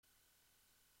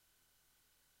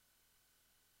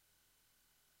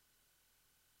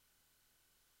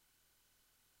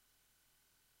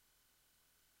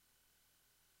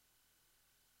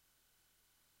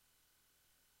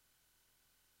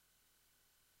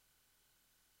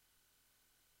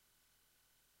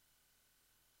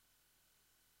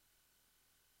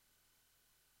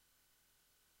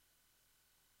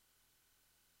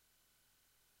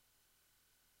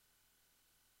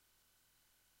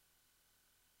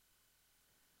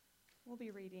We'll be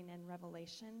reading in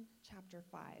Revelation chapter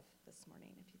 5 this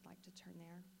morning, if you'd like to turn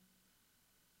there.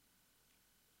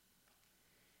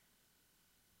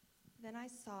 Then I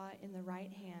saw in the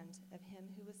right hand of him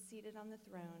who was seated on the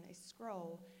throne a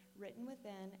scroll written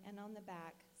within and on the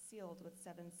back, sealed with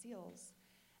 7 seals.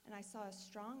 And I saw a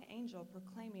strong angel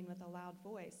proclaiming with a loud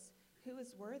voice, "Who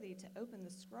is worthy to open the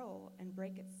scroll and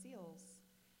break its seals?"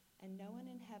 And no one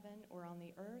in heaven or on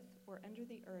the earth or under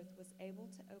the earth was able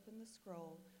to open the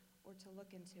scroll or to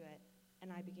look into it.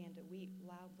 And I began to weep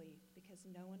loudly because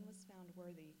no one was found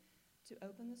worthy to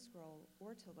open the scroll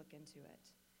or to look into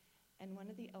it. And one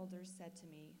of the elders said to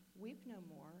me, "Weep no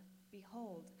more.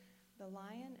 Behold, the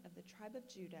Lion of the tribe of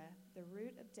Judah, the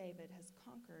Root of David, has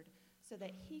conquered so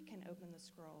that he can open the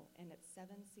scroll and its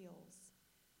 7 seals."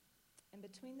 And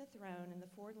between the throne and the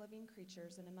 4 living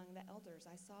creatures and among the elders,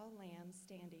 I saw a lamb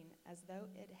standing as though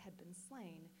it had been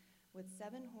slain, with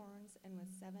 7 horns and with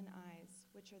 7 eyes,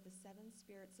 which are the 7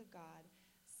 spirits of God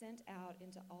sent out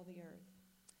into all the earth.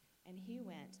 And he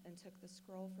went and took the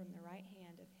scroll from the right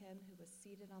hand of him who was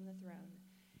seated on the throne.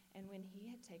 And when he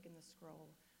had taken the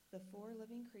scroll, the 4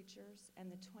 living creatures and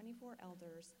the 24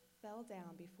 elders fell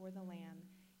down before the Lamb,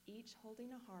 each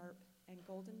holding a harp and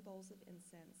golden bowls of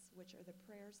incense, which are the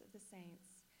prayers of the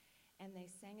saints. And they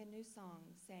sang a new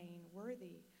song, saying,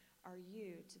 "Worthy are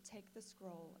you to take the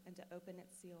scroll and to open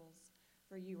its seals.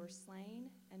 For you were slain,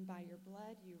 and by your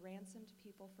blood you ransomed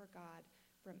people for God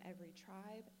from every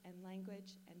tribe and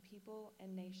language and people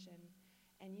and nation.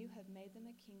 And you have made them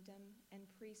a kingdom and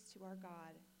priests to our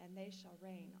God, and they shall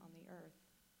reign on the earth."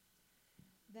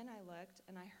 Then I looked,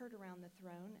 and I heard around the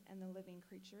throne and the living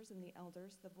creatures and the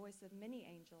elders the voice of many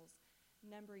angels,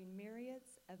 numbering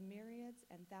myriads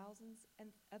and thousands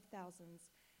of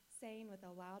thousands, saying with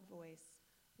a loud voice,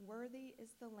 "Worthy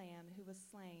is the Lamb who was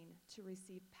slain to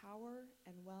receive power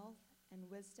and wealth and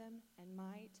wisdom and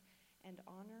might and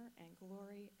honor and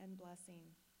glory and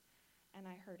blessing." And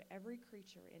I heard every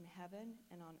creature in heaven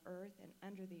and on earth and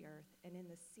under the earth and in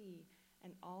the sea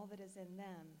and all that is in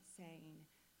them, saying,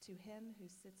 "To him who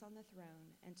sits on the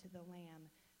throne and to the Lamb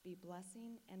be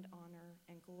blessing and honor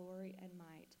and glory and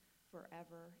might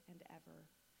forever and ever."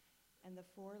 And the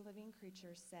 4 living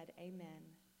creatures said,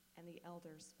 "Amen," and the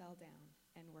elders fell down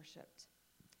and worshipped.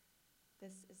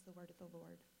 This is the word of the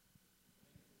Lord.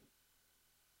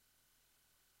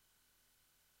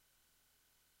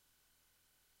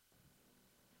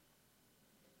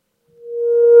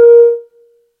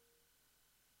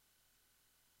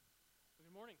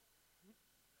 Good morning.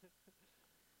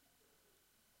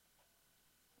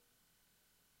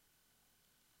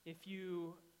 If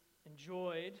you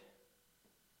enjoyed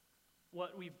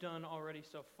what we've done already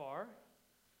so far,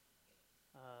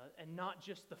 and not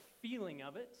just the feeling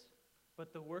of it,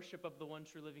 but the worship of the one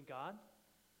true living God,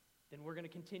 then we're going to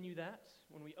continue that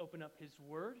when we open up His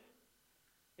Word.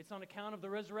 It's on account of the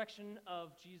resurrection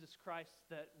of Jesus Christ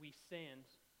that we stand,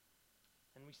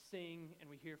 and we sing, and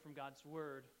we hear from God's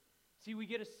Word. See, we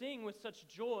get to sing with such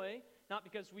joy, not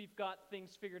because we've got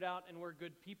things figured out and we're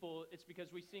good people. It's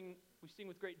because we sing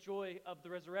with great joy of the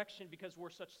resurrection because we're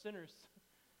such sinners.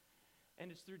 And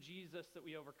it's through Jesus that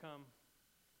we overcome.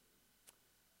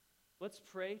 Let's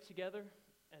pray together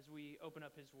as we open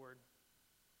up His Word.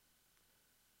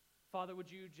 Father, would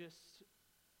you just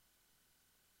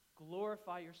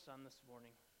glorify your Son this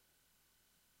morning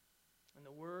in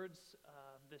the words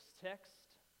of this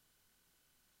text,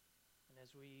 and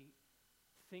as we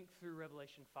think through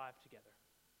Revelation 5 together.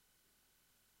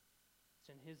 It's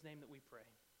in His name that we pray.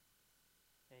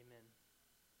 Amen.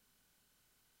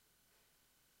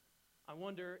 I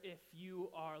wonder if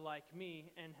you are like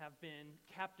me and have been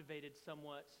captivated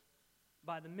somewhat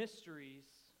by the mysteries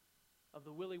of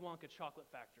the Willy Wonka chocolate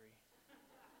factory.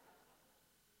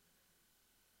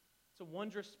 It's a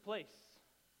wondrous place.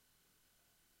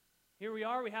 Here we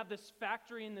are, we have this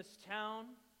factory in this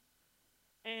town,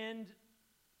 and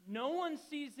no one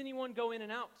sees anyone go in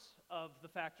and out of the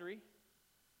factory.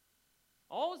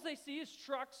 All they see is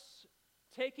trucks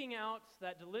taking out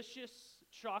that delicious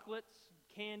chocolate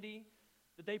candy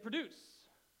that they produce.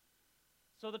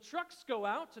 So the trucks go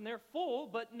out and they're full,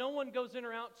 but no one goes in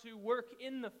or out to work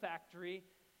in the factory.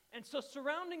 And so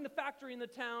surrounding the factory in the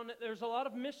town, there's a lot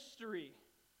of mystery.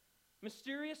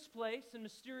 Mysterious place and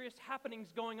mysterious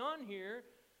happenings going on here,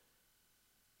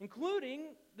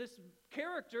 including this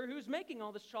character who's making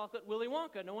all this chocolate, Willy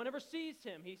Wonka. No one ever sees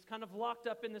him. He's kind of locked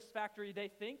up in this factory, they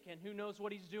think, and who knows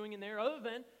what he's doing in there other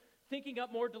than thinking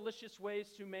up more delicious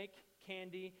ways to make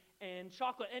candy and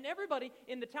chocolate. And everybody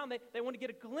in the town, they want to get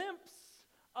a glimpse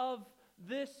of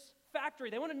this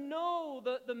factory. They want to know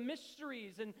the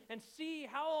mysteries and see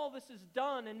how all this is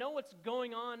done and know what's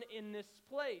going on in this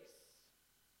place.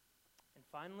 And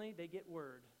finally, they get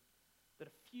word that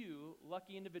a few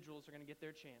lucky individuals are going to get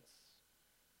their chance.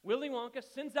 Willy Wonka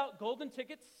sends out golden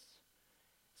tickets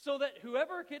so that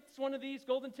whoever gets one of these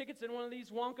golden tickets in one of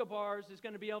these Wonka bars is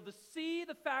going to be able to see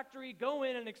the factory, go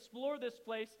in and explore this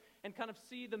place, and kind of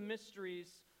see the mysteries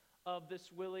of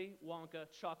this Willy Wonka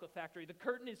chocolate factory. The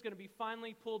curtain is going to be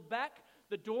finally pulled back.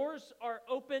 The doors are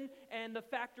open, and the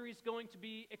factory is going to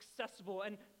be accessible.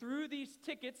 And through these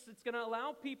tickets, it's going to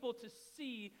allow people to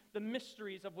see the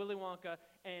mysteries of Willy Wonka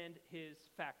and his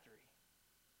factory.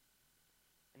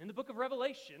 And in the book of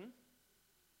Revelation,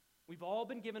 we've all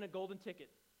been given a golden ticket,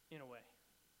 in a way.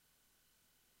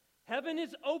 Heaven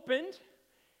is opened,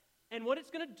 and what it's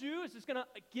going to do is it's going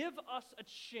to give us a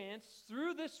chance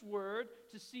through this word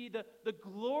to see the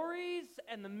glories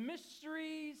and the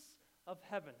mysteries of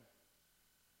heaven.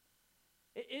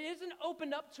 It isn't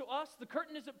opened up to us. The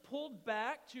curtain isn't pulled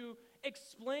back to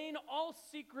explain all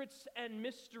secrets and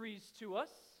mysteries to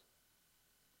us.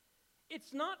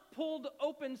 It's not pulled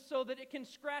open so that it can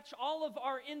scratch all of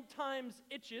our end times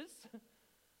itches.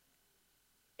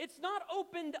 It's not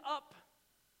opened up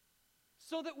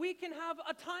so that we can have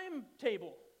a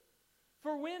timetable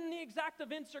for when the exact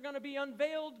events are going to be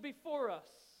unveiled before us.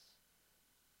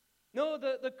 No,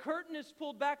 the curtain is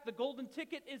pulled back, the golden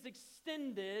ticket is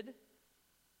extended,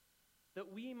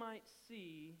 that we might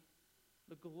see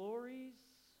the glories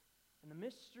and the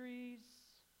mysteries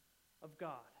of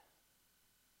God.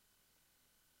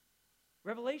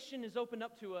 Revelation is opened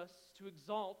up to us to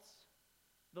exalt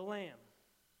the Lamb.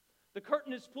 The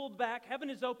curtain is pulled back, heaven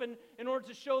is open in order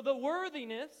to show the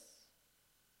worthiness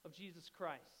of Jesus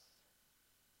Christ.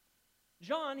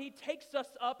 John, he takes us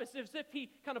up as if he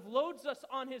kind of loads us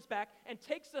on his back and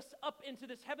takes us up into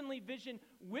this heavenly vision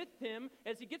with him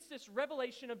as he gets this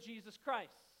revelation of Jesus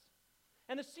Christ.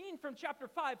 And the scene from chapter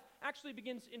 5 actually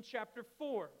begins in chapter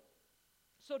 4.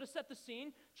 So to set the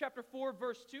scene, chapter 4,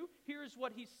 verse 2, here's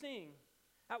what he's seeing.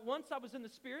 At once I was in the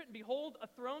Spirit, and behold, a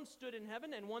throne stood in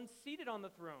heaven, and one seated on the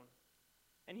throne.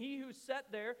 And he who sat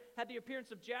there had the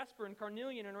appearance of jasper and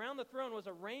carnelian, and around the throne was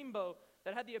a rainbow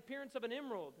that had the appearance of an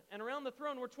emerald. And around the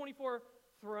throne were 24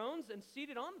 thrones, and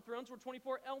seated on the thrones were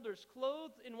 24 elders,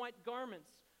 clothed in white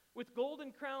garments, with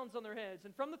golden crowns on their heads.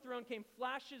 And from the throne came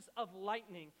flashes of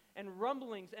lightning, and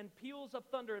rumblings, and peals of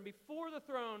thunder. And before the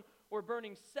throne were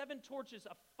burning 7 torches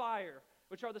of fire,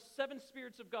 which are the 7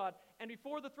 spirits of God. And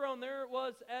before the throne there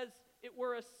was as it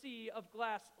were a sea of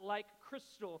glass like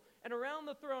crystal. And around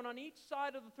the throne, on each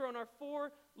side of the throne, are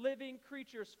 4 living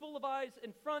creatures, full of eyes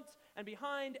in front and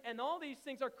behind. And all these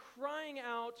things are crying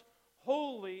out,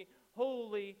 Holy,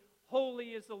 holy,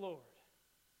 holy is the Lord,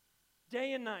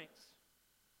 day and night.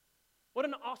 What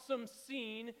an awesome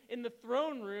scene in the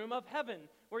throne room of heaven,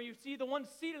 where you see the one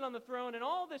seated on the throne and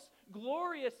all this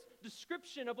glorious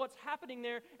description of what's happening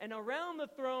there. And around the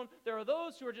throne, there are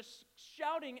those who are just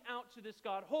shouting out to this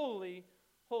God, Holy,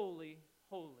 holy,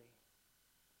 holy.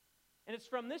 And it's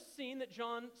from this scene that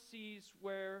John sees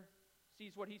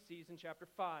what he sees in chapter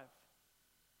 5.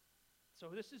 So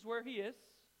this is where he is.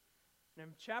 And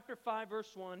in chapter 5,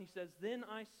 verse 1, he says, Then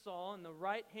I saw in the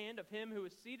right hand of him who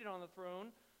was seated on the throne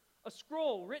a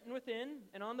scroll written within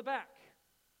and on the back,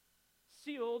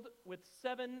 sealed with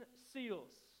 7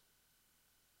 seals.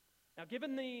 Now,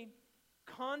 given the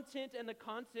content and the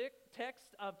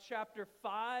context of chapter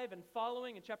 5 and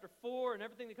following, and chapter 4 and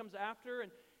everything that comes after,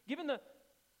 and given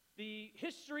the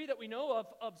history that we know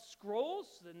of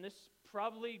scrolls, then this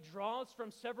probably draws from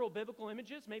several biblical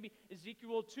images, maybe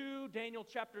Ezekiel 2, Daniel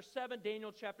chapter 7,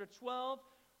 Daniel chapter 12.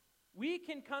 We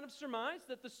can kind of surmise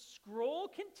that the scroll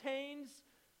contains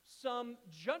some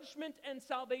judgment and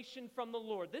salvation from the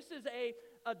Lord. This is a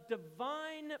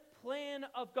divine plan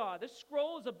of God. This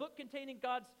scroll is a book containing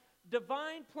God's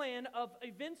divine plan of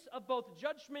events of both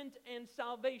judgment and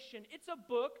salvation. It's a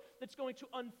book that's going to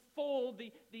unfold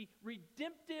the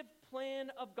redemptive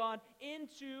plan of God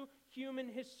into human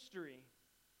history.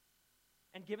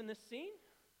 And given this scene,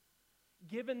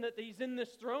 given that he's in this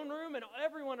throne room and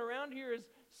everyone around here is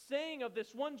saying of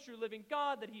this one true living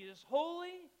God that he is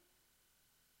holy,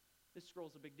 this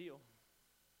scroll's a big deal.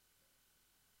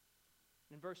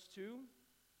 In verse 2,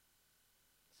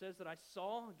 it says that I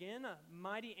saw, again, a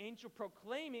mighty angel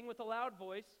proclaiming with a loud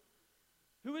voice,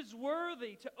 Who is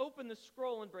worthy to open the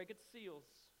scroll and break its seals?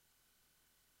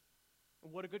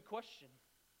 And what a good question.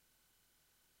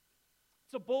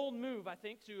 It's a bold move, I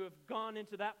think, to have gone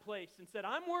into that place and said,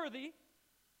 I'm worthy,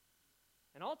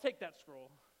 and I'll take that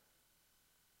scroll.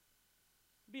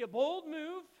 It'd be a bold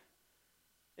move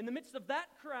in the midst of that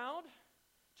crowd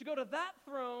to go to that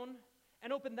throne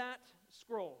and open that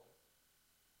scroll.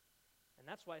 And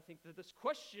that's why I think that this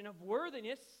question of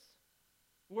worthiness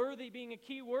Worthy being a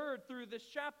key word through this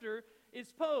chapter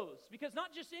is posed. Because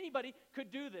not just anybody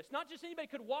could do this. Not just anybody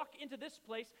could walk into this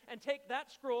place and take that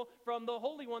scroll from the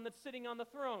Holy One that's sitting on the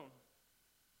throne.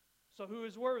 So who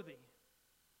is worthy?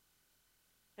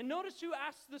 And notice who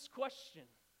asked this question.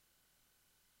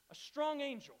 A strong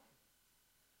angel.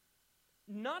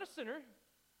 Not a sinner.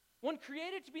 One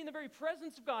created to be in the very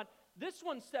presence of God. This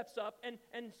one steps up and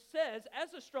says,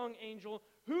 as a strong angel,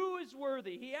 who is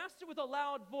worthy? He asked it with a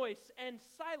loud voice, and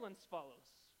silence follows.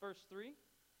 Verse 3.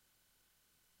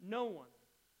 No one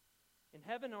in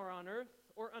heaven or on earth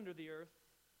or under the earth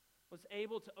was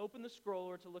able to open the scroll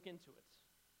or to look into it.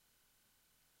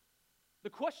 The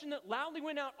question that loudly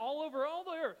went out all over all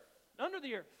the earth, under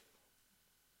the earth,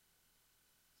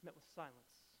 is met with silence.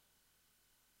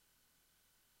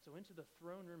 So into the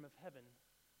throne room of heaven,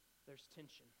 there's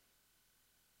tension.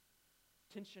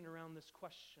 Tension around this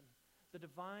question. The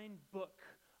divine book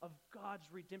of God's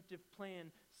redemptive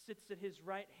plan sits at his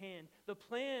right hand. The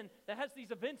plan that has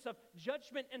these events of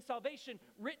judgment and salvation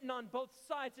written on both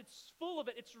sides. It's full of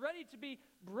it. It's ready to be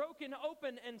broken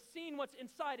open and seen what's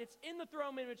inside. It's in the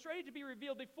throne room. It's ready to be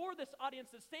revealed before this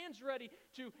audience that stands ready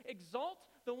to exalt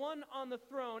the one on the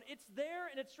throne. It's there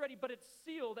and it's ready, but it's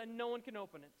sealed and no one can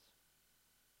open it.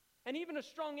 And even a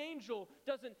strong angel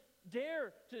doesn't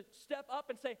dare to step up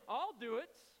and say, I'll do it.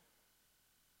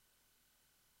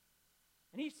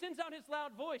 And he sends out his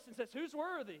loud voice and says, who's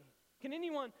worthy? Can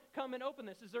anyone come and open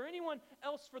this? Is there anyone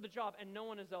else for the job? And no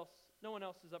one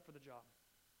else is up for the job.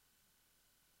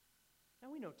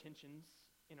 Now we know tensions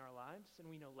in our lives and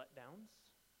we know letdowns.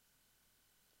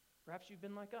 Perhaps you've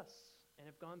been like us and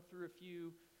have gone through a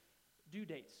few due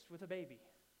dates with a baby.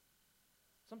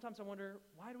 Sometimes I wonder,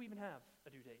 why do we even have a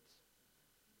due date?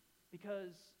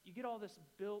 Because you get all this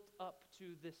built up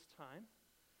to this time.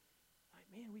 Like,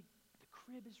 man, the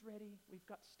crib is ready. We've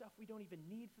got stuff we don't even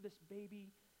need for this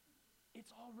baby.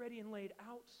 It's all ready and laid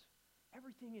out.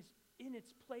 Everything is in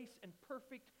its place and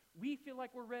perfect. We feel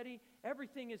like we're ready.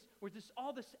 Everything is,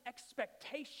 all this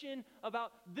expectation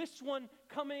about this one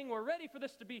coming. We're ready for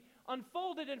this to be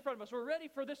unfolded in front of us. We're ready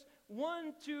for this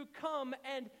one to come,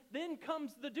 and then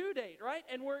comes the due date, right?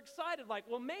 And we're excited, like,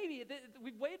 well, maybe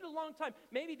we've waited a long time.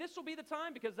 Maybe this will be the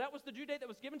time because that was the due date that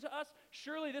was given to us.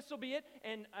 Surely this will be it.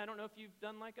 And I don't know if you've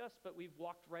done like us, but we've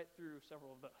walked right through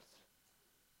several of those.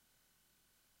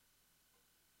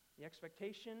 The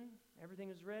expectation, everything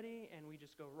is ready, and we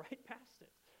just go right past it.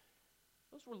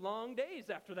 Those were long days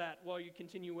after that while you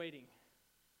continue waiting.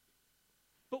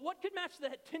 But what could match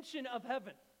that tension of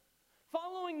heaven?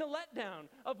 Following the letdown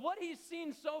of what he's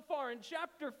seen so far in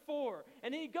chapter 4.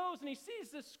 And he goes and he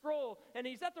sees this scroll, and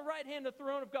he's at the right hand of the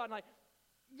throne of God. And like,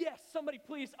 yes, somebody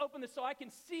please open this so I can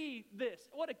see this.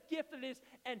 What a gift it is.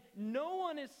 And no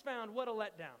one is found. What a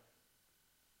letdown.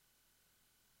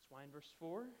 That's why in verse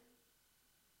 4, it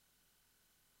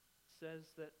says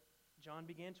that John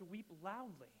began to weep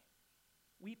loudly.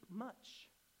 Weep much,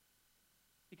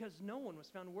 because no one was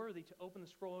found worthy to open the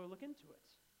scroll or look into it.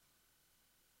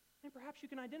 And perhaps you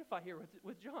can identify here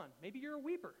with John. Maybe you're a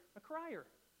weeper, a crier.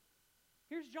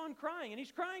 Here's John crying, and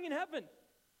he's crying in heaven.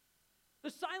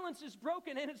 The silence is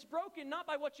broken, and it's broken not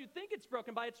by what you think it's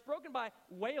broken by. It's broken by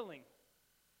wailing.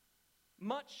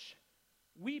 Much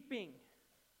weeping.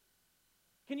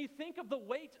 Can you think of the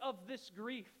weight of this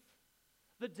grief?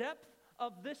 The depth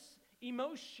of this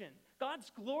emotion?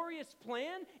 God's glorious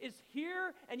plan is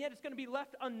here, and yet it's going to be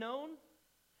left unknown.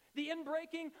 The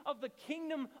inbreaking of the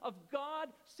kingdom of God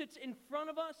sits in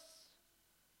front of us.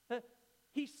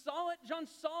 He saw it. John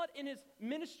saw it in his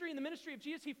ministry, in the ministry of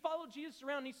Jesus. He followed Jesus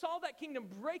around, and he saw that kingdom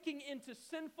breaking into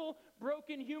sinful,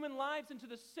 broken human lives, into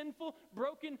the sinful,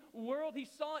 broken world. He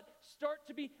saw it start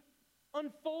to be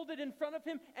unfolded in front of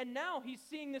him, and now he's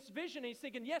seeing this vision, and he's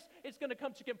thinking, yes, it's going to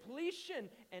come to completion,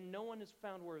 and no one is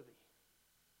found worthy.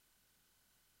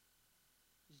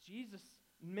 Jesus'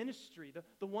 ministry,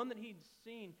 the one that he'd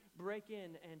seen break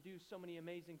in and do so many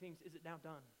amazing things, is it now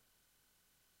done?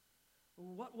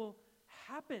 What will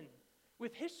happen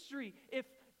with history if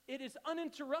it is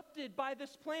uninterrupted by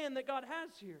this plan that God has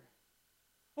here?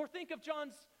 Or think of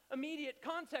John's immediate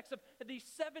context of these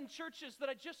 7 churches that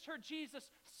I just heard Jesus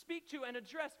speak to and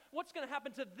address. What's going to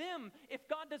happen to them if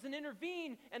God doesn't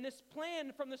intervene and this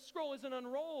plan from the scroll isn't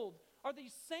unrolled? Are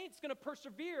these saints going to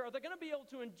persevere? Are they going to be able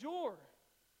to endure?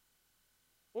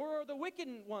 Or are the wicked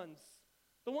ones,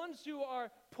 the ones who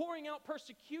are pouring out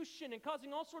persecution and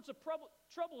causing all sorts of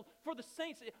trouble for the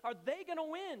saints, are they going to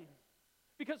win?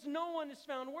 Because no one is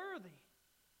found worthy.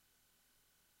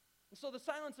 And so the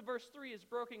silence of verse 3 is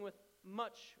broken with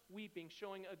much weeping,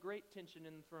 showing a great tension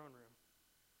in the throne room.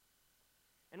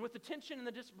 And with the tension and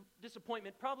the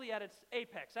disappointment probably at its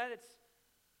apex, at its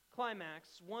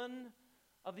climax, one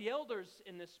of the elders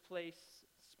in this place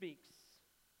speaks.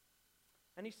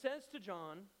 And he says to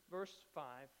John, verse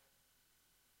 5,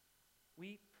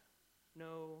 "Weep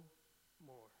no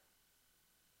more.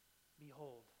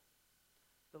 Behold,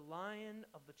 the Lion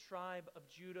of the tribe of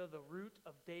Judah, the Root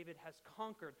of David, has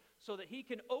conquered, so that he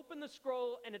can open the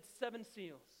scroll and its 7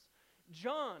 seals."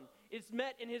 John is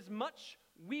met in his much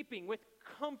weeping with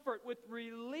comfort, with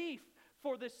relief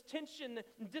for this tension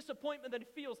and disappointment that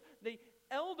he feels. The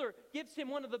elder gives him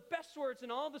one of the best words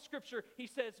in all the Scripture. He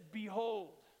says,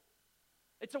 "Behold."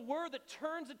 It's a word that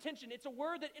turns attention. It's a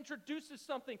word that introduces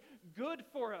something good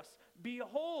for us.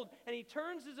 Behold. And he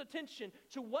turns his attention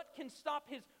to what can stop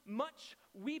his much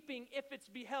weeping if it's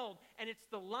beheld. And it's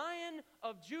the Lion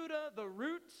of Judah, the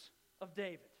Root of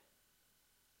David.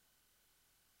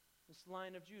 This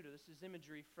Lion of Judah, this is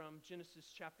imagery from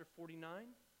Genesis chapter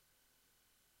 49,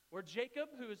 where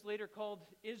Jacob, who is later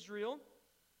called Israel,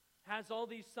 has all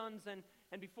these sons, and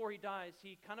before he dies,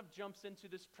 he kind of jumps into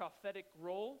this prophetic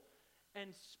role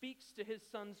and speaks to his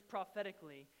sons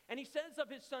prophetically. And he says of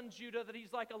his son Judah that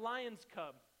he's like a lion's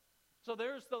cub. So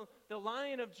there's the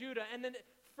Lion of Judah. And then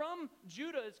from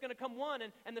Judah is going to come one,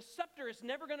 and the scepter is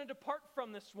never going to depart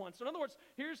from this one. So in other words,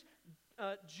 here's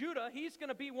Judah. He's going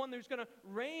to be one who's going to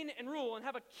reign and rule and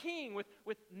have a king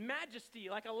with majesty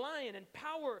like a lion and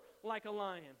power like a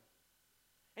lion.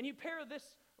 And you pair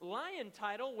this lion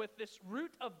title with this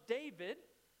Root of David,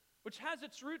 which has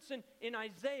its roots in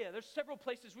Isaiah. There's several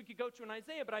places we could go to in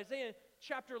Isaiah, but Isaiah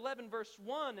chapter 11, verse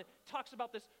 1, it talks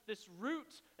about this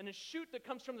root and a shoot that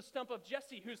comes from the stump of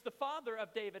Jesse, who's the father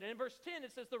of David. And in verse 10,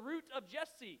 it says the root of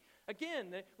Jesse.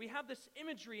 Again, we have this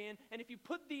imagery, and if you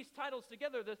put these titles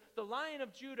together, the Lion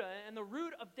of Judah and the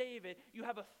Root of David, you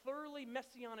have a thoroughly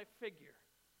messianic figure.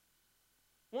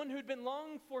 One who'd been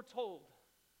long foretold.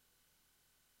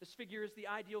 This figure is the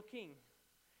ideal king.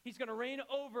 He's going to reign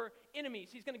over enemies.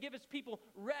 He's going to give his people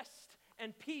rest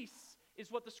and peace,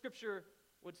 is what the Scripture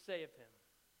would say of him.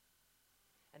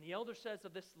 And the elder says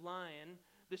of this lion,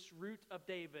 this Root of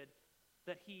David,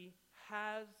 that he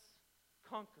has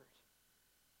conquered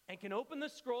and can open the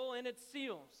scroll and its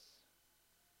seals.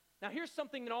 Now here's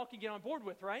something that all can get on board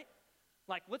with, right?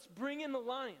 Like, let's bring in the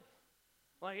lion.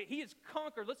 Like, he is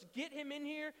conquered. Let's get him in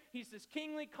here. He's this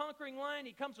kingly, conquering lion.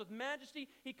 He comes with majesty.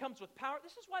 He comes with power.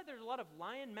 This is why there's a lot of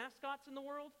lion mascots in the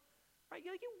world, right?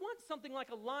 You want something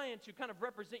like a lion to kind of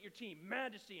represent your team.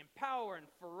 Majesty and power and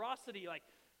ferocity. Like,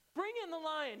 bring in the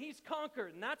lion. He's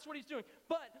conquered, and that's what he's doing.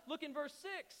 But look in verse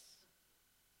 6.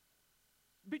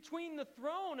 Between the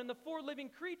throne and the 4 living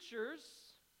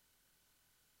creatures,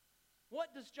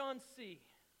 what does John see?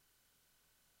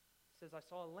 Says, "I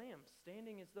saw a lamb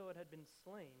standing as though it had been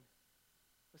slain,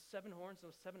 with 7 horns and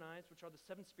with 7 eyes, which are the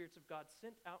 7 spirits of God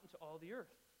sent out into all the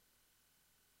earth."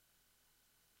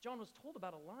 John was told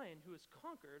about a lion who is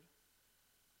conquered,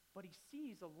 but he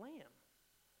sees a lamb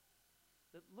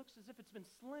that looks as if it's been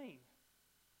slain.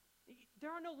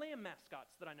 There are no lamb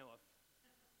mascots that I know of.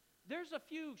 There's a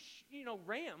few,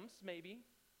 rams maybe,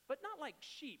 but not like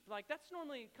sheep. Like, that's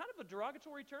normally kind of a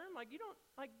derogatory term. Like,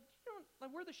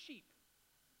 we're the sheep.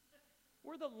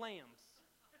 We're the lambs.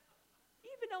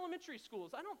 Even elementary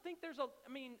schools, I don't think there's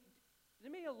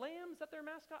maybe a lamb, is that their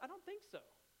mascot? I don't think so.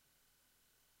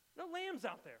 No lambs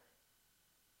out there.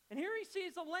 And here he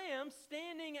sees a lamb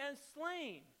standing as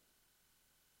slain.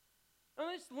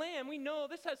 Now this lamb, we know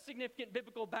this has significant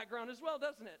biblical background as well,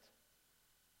 doesn't it?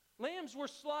 Lambs were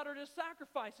slaughtered as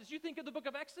sacrifices. You think of the book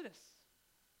of Exodus,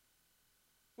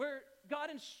 where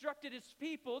God instructed his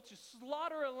people to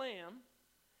slaughter a lamb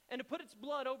and to put its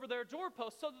blood over their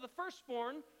doorposts so that the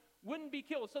firstborn wouldn't be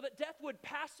killed, so that death would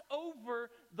pass over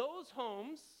those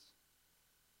homes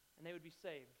and they would be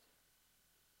saved.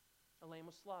 A lamb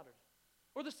was slaughtered.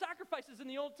 Or the sacrifices in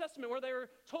the Old Testament where they were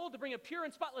told to bring a pure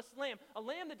and spotless lamb, a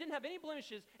lamb that didn't have any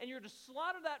blemishes, and you're to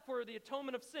slaughter that for the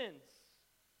atonement of sins.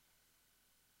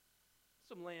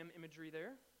 Some lamb imagery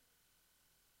there.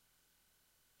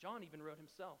 John even wrote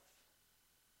himself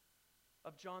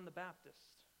of John the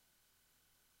Baptist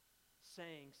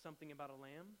saying something about a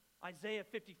lamb. Isaiah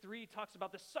 53 talks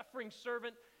about the suffering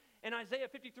servant. In Isaiah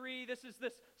 53, this is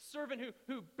this servant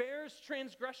who bears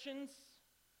transgressions.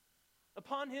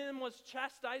 Upon him was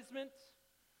chastisement.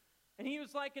 And he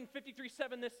was like in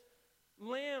 53:7, this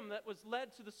lamb that was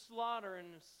led to the slaughter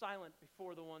and was silent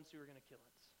before the ones who were going to kill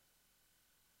it.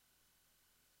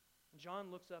 And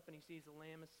John looks up and he sees the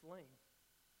lamb is slain.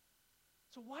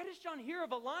 So why does John hear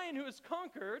of a lion who is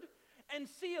conquered and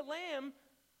see a lamb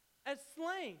as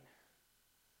slain?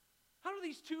 How do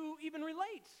these two even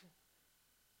relate?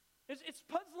 It's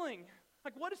puzzling.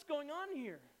 Like, what is going on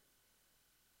here?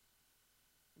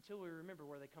 until we remember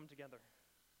where they come together.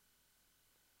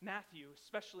 Matthew,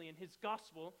 especially in his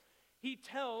gospel, he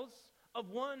tells of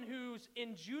one who's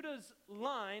in Judah's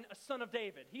line, a son of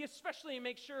David. He especially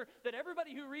makes sure that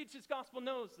everybody who reads his gospel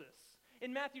knows this.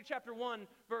 In Matthew chapter 1,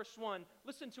 verse 1,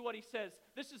 listen to what he says.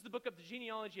 This is the book of the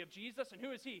genealogy of Jesus, and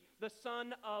who is he? The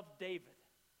son of David.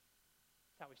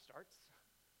 That's how he starts.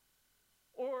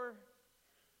 Or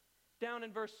down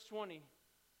in verse 20,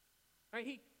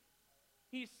 right,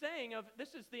 he's saying of,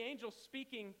 this is the angel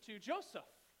speaking to Joseph.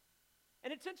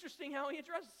 And it's interesting how he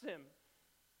addresses him.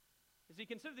 As he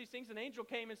considered these things, an angel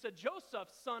came and said, Joseph,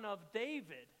 son of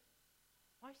David.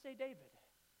 Why say David?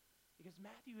 Because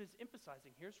Matthew is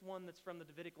emphasizing, here's one that's from the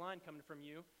Davidic line coming from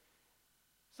you.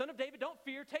 Son of David, don't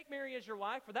fear. Take Mary as your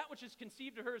wife, for that which is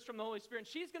conceived of her is from the Holy Spirit. And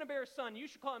she's going to bear a son. You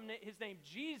should call him his name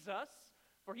Jesus,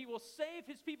 for he will save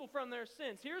his people from their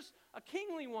sins. Here's a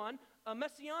kingly one, a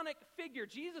messianic figure.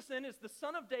 Jesus then is the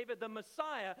son of David, the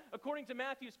Messiah. According to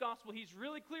Matthew's gospel, he's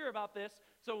really clear about this,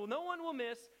 so no one will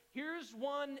miss. Here's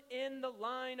one in the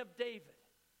line of David,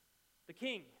 the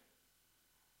king.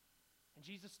 And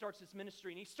Jesus starts his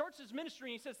ministry, and he starts his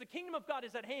ministry, and he says, the kingdom of God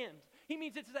is at hand. He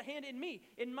means it's at hand in me,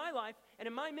 in my life, and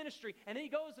in my ministry. And then he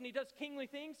goes and he does kingly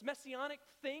things, messianic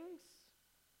things,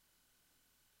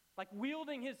 like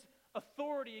wielding his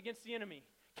authority against the enemy,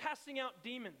 casting out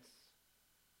demons.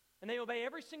 And they obey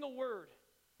every single word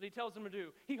that he tells them to do.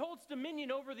 He holds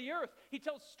dominion over the earth. He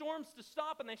tells storms to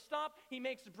stop, and they stop. He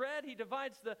makes bread. He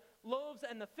divides the loaves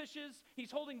and the fishes.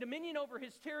 He's holding dominion over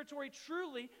his territory.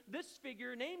 Truly, this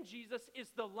figure named Jesus is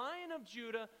the Lion of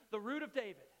Judah, the Root of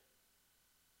David.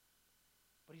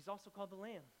 But he's also called the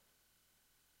Lamb.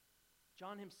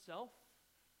 John himself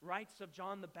writes of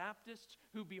John the Baptist,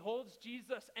 who beholds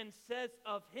Jesus and says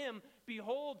of him,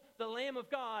 behold the Lamb of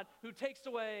God who takes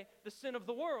away the sin of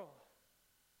the world.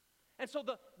 And so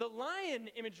the lion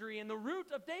imagery and the root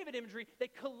of David imagery, they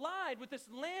collide with this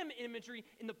lamb imagery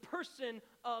in the person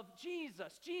of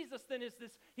Jesus. Jesus then is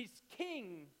he's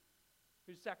king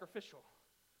who's sacrificial.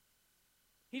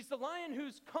 He's the lion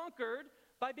who's conquered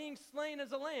by being slain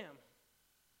as a lamb.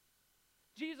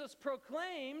 Jesus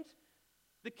proclaimed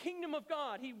the kingdom of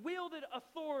God. He wielded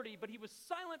authority, but he was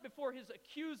silent before his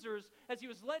accusers as he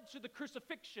was led to the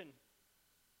crucifixion,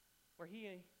 where he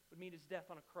would meet his death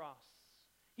on a cross.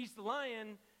 He's the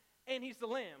lion and he's the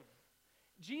lamb.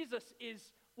 Jesus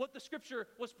is what the scripture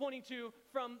was pointing to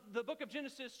from the book of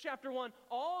Genesis chapter 1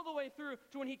 all the way through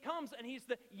to when he comes, and he's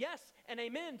the yes and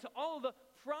amen to all the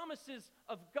promises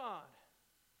of God.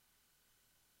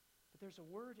 But there's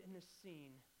a word in this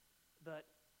scene that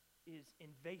is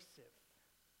invasive,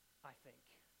 I think,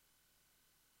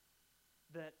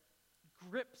 that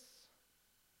grips.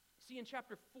 See, in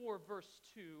chapter 4, verse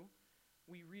 2,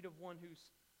 we read of one who's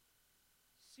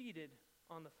seated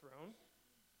on the throne.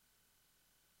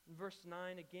 In verse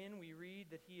 9, again, we read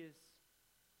that he is,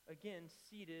 again,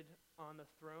 seated on the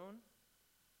throne.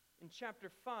 In chapter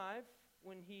 5,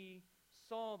 when he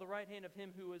saw the right hand of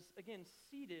him who was, again,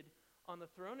 seated on the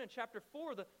throne. In chapter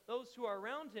 4, those who are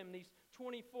around him, these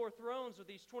 24 thrones with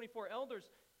these 24 elders,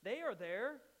 they are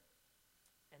there,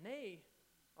 and they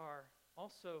are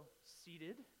also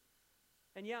seated.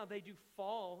 And yeah, they do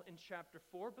fall in chapter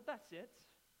 4, but that's it.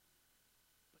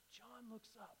 But John looks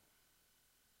up.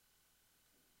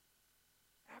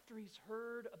 After he's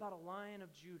heard about a Lion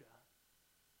of Judah,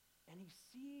 and he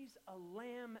sees a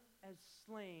lamb as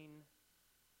slain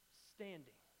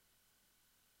standing.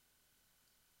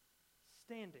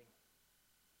 Standing.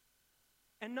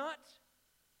 And not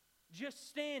just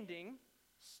standing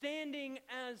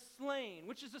as slain,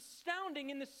 which is astounding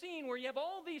in the scene where you have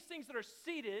all these things that are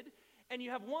seated, and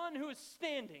you have one who is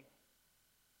standing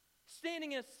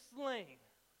as slain.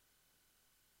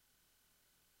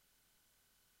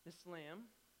 This lamb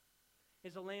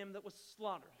is a lamb that was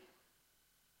slaughtered.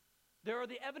 There are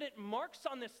the evident marks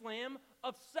on this lamb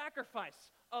of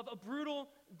sacrifice, of a brutal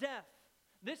death.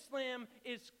 This lamb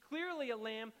is clearly a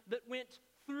lamb that went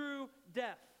through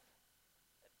death.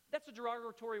 That's a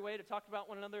derogatory way to talk about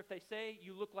one another. If they say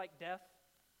you look like death,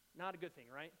 not a good thing,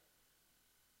 right?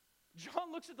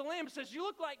 John looks at the lamb and says, you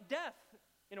look like death,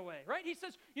 in a way, right? He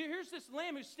says, here's this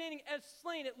lamb who's standing as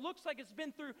slain. It looks like it's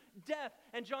been through death.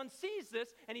 And John sees this,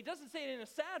 and he doesn't say it in a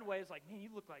sad way. It's like, man, you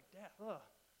look like death. Ugh.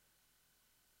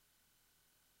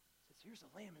 He says, here's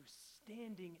a lamb who's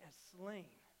standing as slain.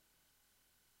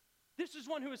 This is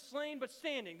one who is slain but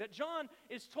standing. That John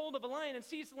is told of a lion and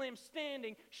sees the lamb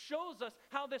standing shows us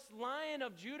how this Lion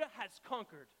of Judah has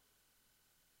conquered.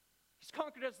 He's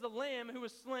conquered as the lamb who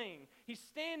was slain. He's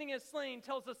standing as slain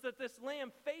tells us that this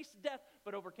lamb faced death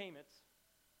but overcame it,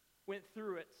 went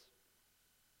through it,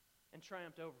 and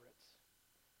triumphed over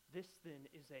it. This then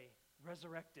is a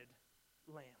resurrected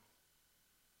lamb.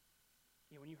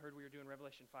 When you heard we were doing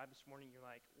Revelation 5 this morning, you're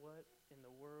like, what in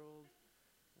the world?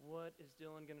 What is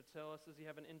Dylan going to tell us? Does he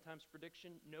have an end times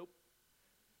prediction? Nope.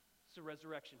 It's a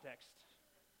resurrection text.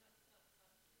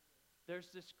 There's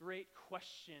this great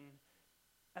question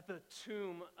at the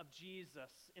tomb of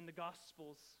Jesus in the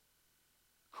Gospels.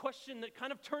 Question that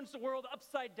kind of turns the world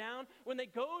upside down when they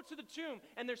go to the tomb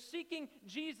and they're seeking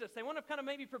Jesus. They want to kind of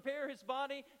maybe prepare his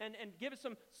body and give it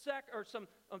some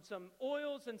some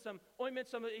oils and some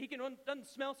ointments. He doesn't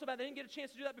smell so bad. They didn't get a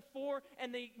chance to do that before.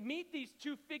 And they meet these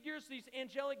two figures, these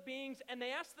angelic beings, and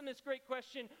they ask them this great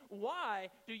question: why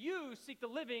do you seek the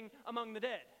living among the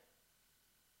dead?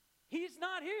 He's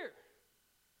not here.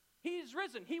 He's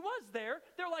risen. He was there.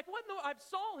 They're like, what? No, I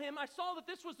saw him. I saw that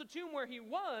this was the tomb where he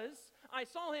was. I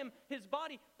saw him, his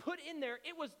body put in there.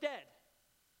 It was dead.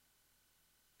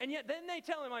 And yet then they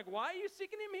tell him, like, why are you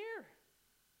seeking him here?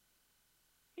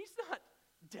 He's not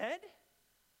dead.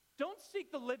 Don't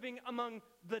seek the living among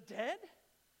the dead.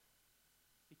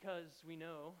 Because we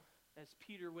know, as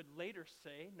Peter would later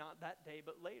say, not that day,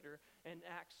 but later in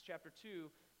Acts chapter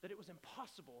 2, that it was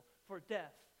impossible for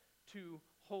death to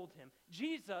hold him.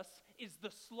 Jesus is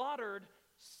the slaughtered,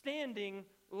 standing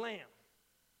lamb.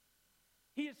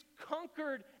 He is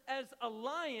conquered as a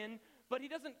lion, but he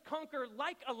doesn't conquer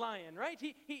like a lion, right?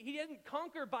 He doesn't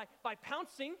conquer by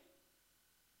pouncing.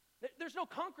 There's no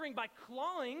conquering by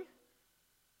clawing.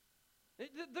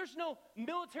 There's no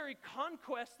military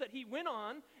conquest that he went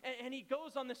on, and he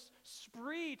goes on this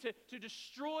spree to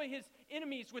destroy his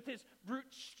enemies with his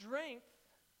brute strength.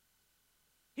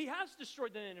 He has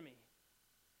destroyed the enemy.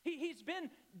 He's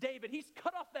been David. He's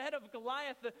cut off the head of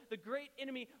Goliath, the great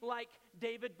enemy like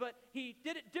David, but he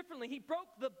did it differently. He broke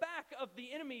the back of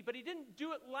the enemy, but he didn't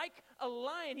do it like a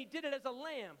lion. He did it as a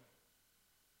lamb.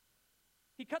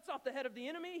 He cuts off the head of the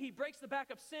enemy. He breaks the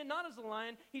back of sin, not as a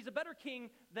lion. He's a better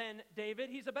king than David.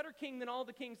 He's a better king than all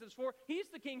the kings that's for. He's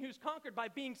the king who's conquered by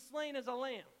being slain as a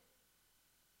lamb.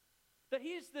 That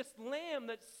he's this lamb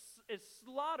that is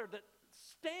slaughtered, that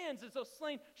stands as though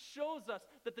slain, shows us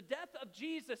that the death of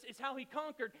Jesus is how he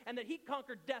conquered, and that he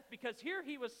conquered death, because here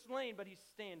he was slain, but he's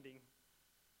standing.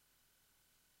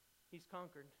 He's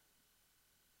conquered.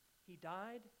 He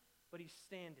died, but he's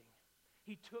standing.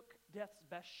 He took death's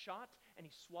best shot, and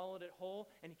he swallowed it whole,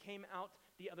 and he came out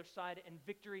the other side in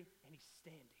victory, and he's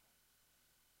standing.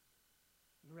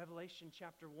 In Revelation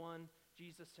chapter 1,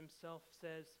 Jesus himself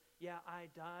says, yeah, I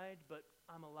died, but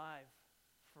I'm alive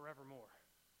forevermore.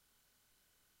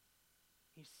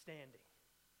 He's standing.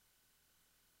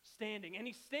 Standing. And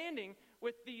he's standing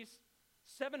with these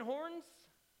 7 horns,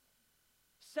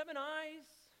 7 eyes.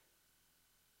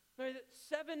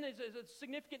 Seven is a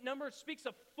significant number. It speaks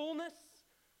of fullness.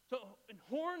 So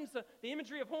horns, the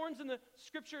imagery of horns in the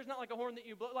scripture is not like a horn that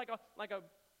you blow, like a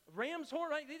ram's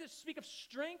horn, right? They just speak of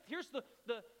strength. Here's the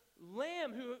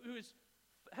lamb who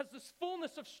has this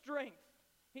fullness of strength.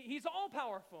 He's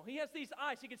all-powerful. He has these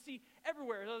eyes. He can see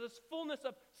everywhere. This fullness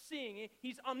of seeing.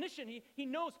 He's omniscient. He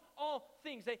knows all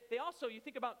things. They also, you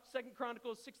think about 2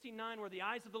 Chronicles 16:9, where the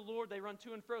eyes of the Lord, they run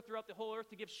to and fro throughout the whole earth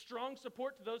to give strong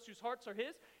support to those whose hearts are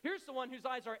his. Here's the one whose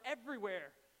eyes are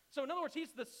everywhere. So in other words,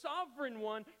 he's the sovereign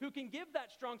one who can give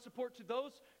that strong support to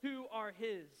those who are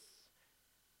his.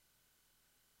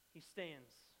 He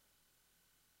stands.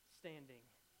 Standing.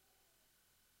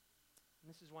 And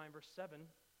this is why in verse 7,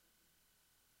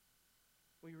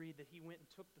 we read that he went and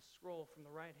took the scroll from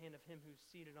the right hand of him who's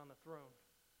seated on the throne.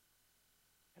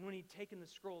 And when he'd taken the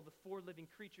scroll, the 4 living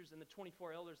creatures and the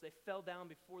 24 elders, they fell down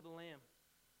before the Lamb,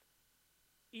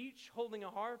 each holding a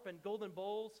harp and golden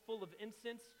bowls full of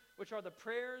incense, which are the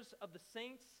prayers of the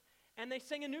saints. And they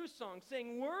sang a new song,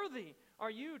 saying, worthy are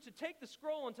you to take the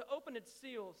scroll and to open its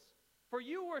seals. For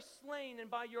you were slain,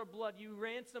 and by your blood you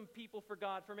ransomed people for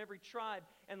God from every tribe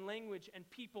and language and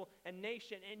people and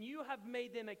nation. And you have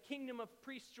made them a kingdom of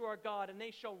priests to our God, and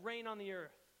they shall reign on the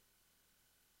earth.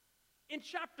 In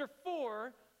chapter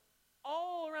 4,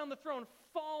 all around the throne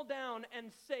fall down and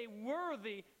say,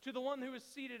 worthy to the one who is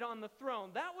seated on the throne.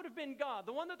 That would have been God.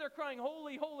 The one that they're crying,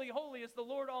 holy, holy, holy is the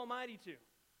Lord Almighty to.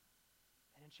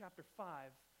 And in chapter 5,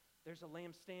 there's a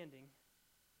lamb standing,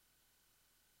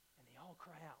 and they all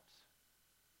cry out,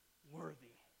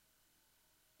 worthy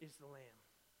is the Lamb.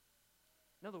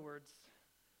 In other words,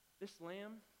 this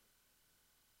Lamb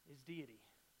is deity.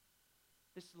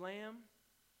 This Lamb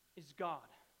is God,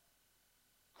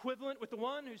 equivalent with the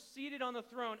one who's seated on the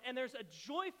throne. And there's a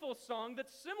joyful song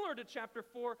that's similar to chapter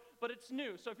 4, but it's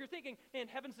new. So if you're thinking, man,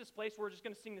 heaven's this place where we're just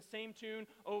going to sing the same tune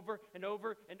over and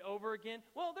over and over again.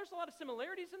 Well, there's a lot of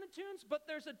similarities in the tunes, but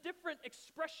there's a different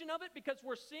expression of it because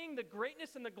we're seeing the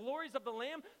greatness and the glories of the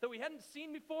Lamb that we hadn't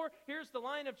seen before. Here's the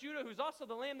Lion of Judah, who's also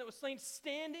the Lamb that was slain,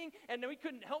 standing, and we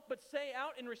couldn't help but say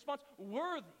out in response,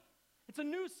 worthy. It's a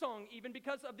new song even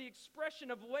because of the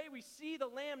expression of the way we see the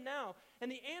Lamb now. And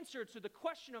the answer to the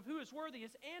question of who is worthy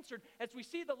is answered as we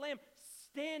see the Lamb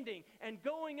standing and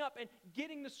going up and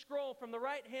getting the scroll from the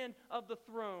right hand of the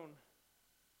throne.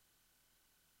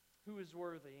 Who is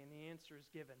worthy? And the answer is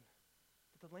given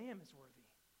that the Lamb is worthy.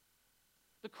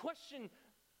 The question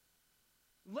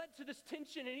led to this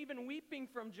tension and even weeping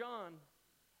from John.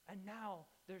 And now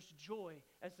there's joy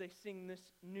as they sing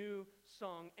this new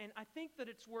song. And I think that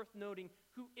it's worth noting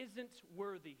who isn't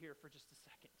worthy here for just a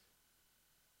second.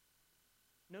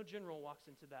 No general walks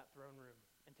into that throne room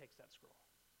and takes that scroll.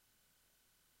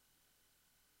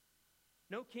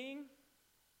 No king,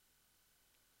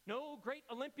 no great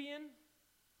Olympian,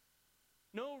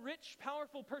 no rich,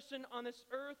 powerful person on this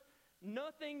earth,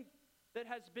 nothing that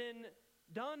has been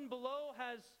done below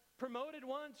has promoted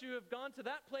one to have gone to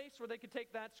that place where they could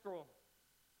take that scroll.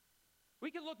 We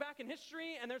could look back in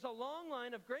history, and there's a long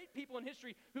line of great people in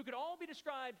history who could all be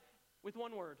described with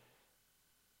one word: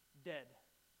 dead.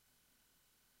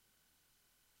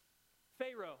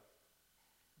 Pharaoh,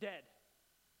 dead.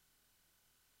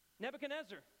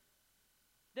 Nebuchadnezzar,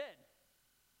 dead.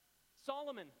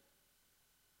 Solomon,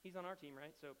 he's on our team,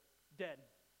 right? So, dead.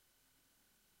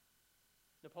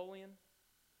 Napoleon,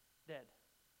 dead.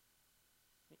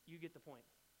 You get the point.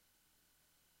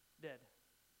 Dead.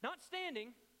 Not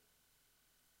standing,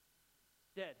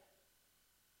 dead.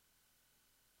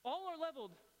 All are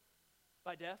leveled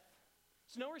by death.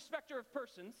 It's no respecter of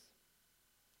persons.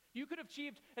 You could have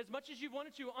achieved as much as you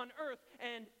wanted to on earth,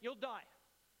 and you'll die.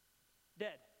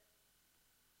 Dead.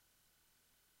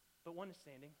 But one is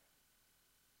standing.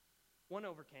 One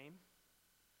overcame.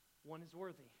 One is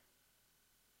worthy.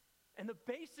 And the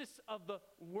basis of the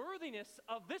worthiness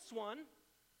of this one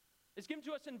is given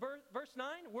to us in verse 9.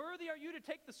 Worthy are you to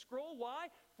take the scroll. Why?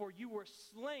 For you were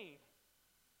slain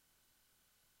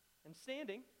and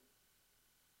standing.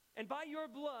 And by your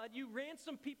blood you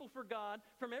ransomed people for God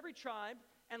from every tribe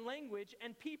and language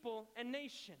and people and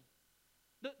nation.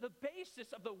 The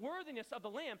basis of the worthiness of the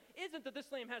Lamb isn't that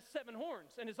this Lamb has 7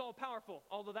 horns and is all-powerful,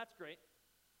 although that's great,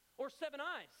 or 7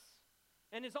 eyes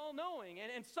and is all-knowing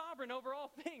and sovereign over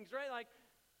all things, right? Like,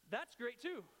 that's great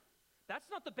too. That's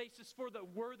not the basis for the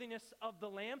worthiness of the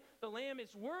Lamb. The Lamb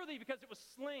is worthy because it was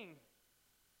slain.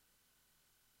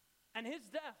 And his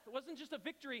death wasn't just a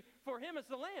victory for him as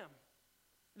the Lamb.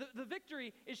 The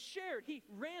victory is shared. He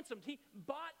ransomed, he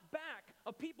bought back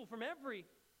a people from every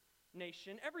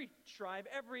nation, every tribe,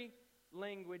 every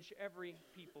language, every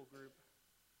people group.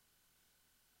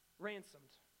 Ransomed.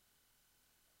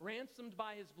 Ransomed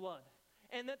by his blood.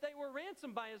 And that they were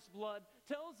ransomed by his blood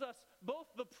tells us both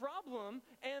the problem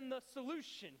and the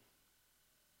solution.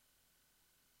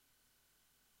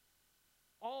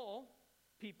 All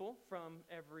people from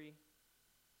every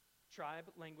tribe,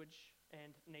 language,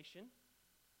 and nation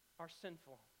are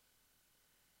sinful.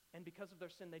 And because of their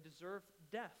sin, they deserve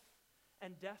death.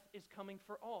 And death is coming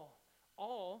for all.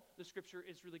 All, the scripture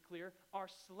is really clear, are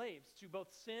slaves to both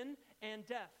sin and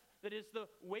death. That is the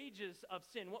wages of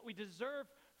sin, what we deserve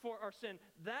for our sin.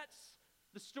 That's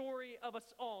the story of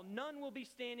us all. None will be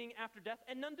standing after death,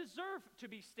 and none deserve to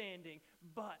be standing.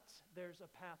 But there's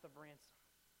a path of ransom,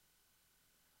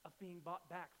 of being bought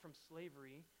back from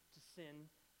slavery to sin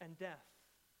and death.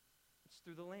 It's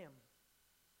through the Lamb.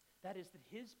 That is, that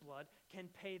his blood can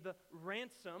pay the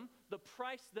ransom, the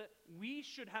price that we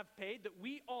should have paid, that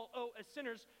we all owe as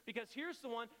sinners, because here's the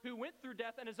one who went through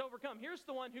death and has overcome. Here's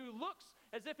the one who looks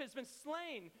as if has been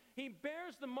slain. He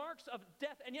bears the marks of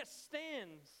death and yet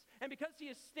stands. And because he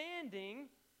is standing,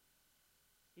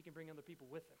 he can bring other people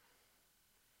with him.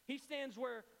 He stands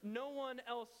where no one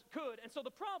else could. And so the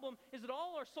problem is that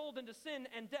all are sold into sin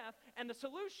and death, and the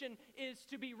solution is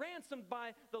to be ransomed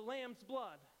by the Lamb's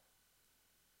blood.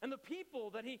 And the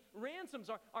people that he ransoms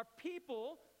are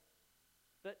people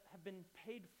that have been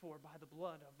paid for by the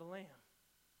blood of the Lamb.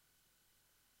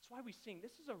 That's why we sing.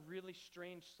 This is a really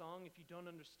strange song if you don't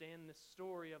understand this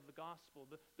story of the gospel,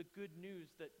 the good news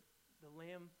that the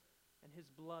Lamb and his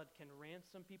blood can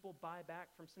ransom people, buy back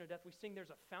from sin or death. We sing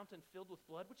there's a fountain filled with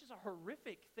blood, which is a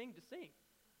horrific thing to sing.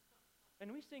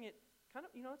 And we sing it kind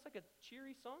of, it's like a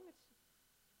cheery song.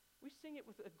 We sing it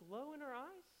with a glow in our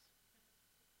eyes.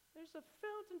 There's a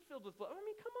fountain filled with blood. I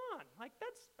mean, come on. Like,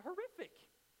 that's horrific.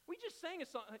 We just sang a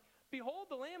song. Like, Behold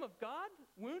the Lamb of God,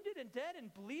 wounded and dead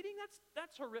and bleeding.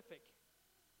 That's horrific.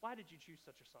 Why did you choose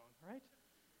such a song, right?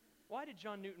 Why did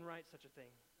John Newton write such a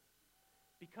thing?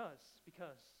 Because,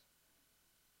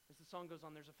 as the song goes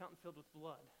on, there's a fountain filled with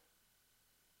blood,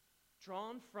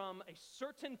 drawn from a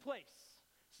certain place.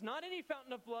 It's not any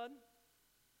fountain of blood.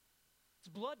 It's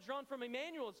blood drawn from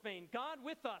Emmanuel's vein, God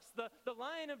with us, the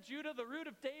Lion of Judah, the Root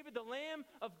of David, the Lamb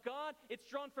of God. It's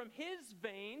drawn from his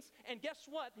veins. And guess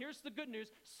what? Here's the good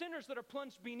news. Sinners that are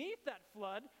plunged beneath that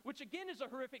flood, which again is a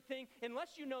horrific thing, unless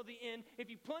you know the end. If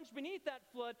you plunge beneath that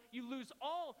flood, you lose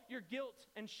all your guilt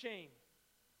and shame.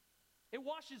 It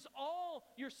washes all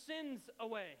your sins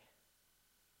away.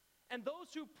 And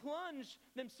those who plunge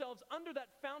themselves under that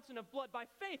fountain of blood by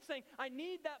faith, saying, I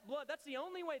need that blood. That's the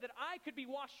only way that I could be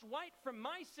washed white from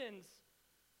my sins.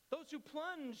 Those who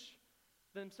plunge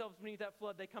themselves beneath that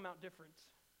flood, they come out different.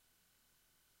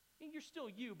 I mean, you're still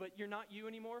you, but you're not you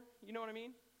anymore. You know what I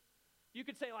mean? You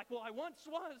could say like, well, I once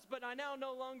was, but I now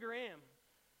no longer am.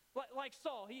 Like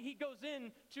Saul, he goes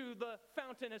into the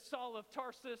fountain as Saul of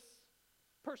Tarsus,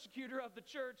 persecutor of the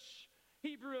church,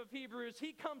 Hebrew of Hebrews.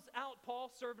 He comes out, Paul,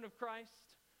 servant of Christ,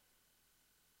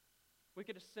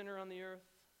 wickedest sinner on the earth.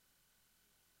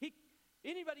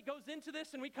 Anybody goes into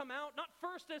this and we come out, not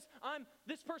first as I'm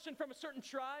this person from a certain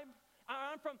tribe,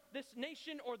 I'm from this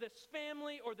nation or this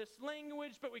family or this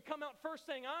language, but we come out first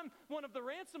saying, I'm one of the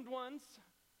ransomed ones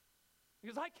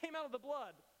because I came out of the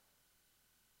blood.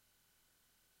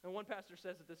 And one pastor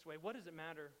says it this way, what does it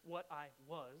matter what I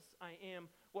was? I am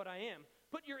what I am.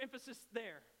 Put your emphasis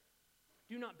there.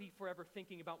 Do not be forever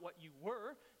thinking about what you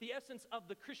were. The essence of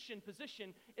the Christian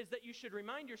position is that you should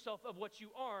remind yourself of what you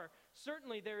are.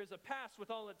 Certainly there is a past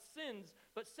with all its sins,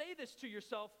 but say this to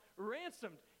yourself,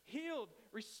 ransomed, healed,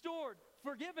 restored,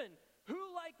 forgiven. Who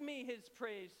like me his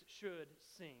praise should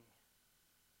sing?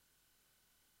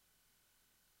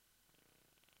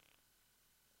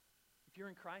 If you're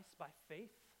in Christ by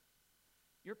faith,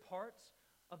 you're part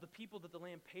of the people that the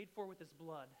Lamb paid for with his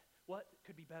blood. What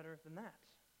could be better than that?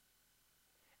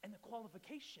 And the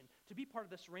qualification to be part of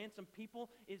this ransomed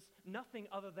people is nothing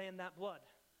other than that blood.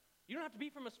 You don't have to be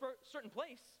from a certain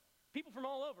place. People from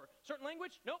all over. Certain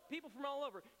language? Nope, people from all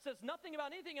over. It says nothing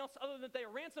about anything else other than they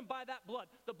are ransomed by that blood.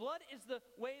 The blood is the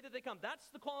way that they come. That's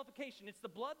the qualification. It's the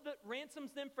blood that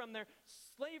ransoms them from their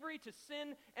slavery to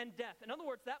sin and death. In other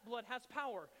words, that blood has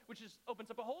power, which opens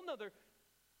up a whole nother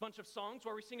bunch of songs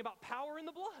where we sing about power in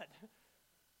the blood.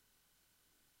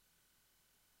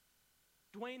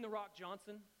 Dwayne "The Rock"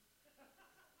 Johnson,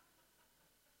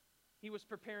 he was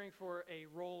preparing for a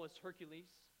role as Hercules.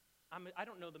 I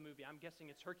don't know the movie. I'm guessing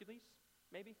it's Hercules,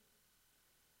 maybe.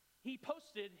 He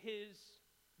posted his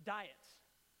diet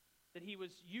that he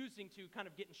was using to kind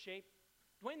of get in shape.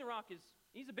 Dwayne "The Rock"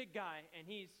 he's a big guy, and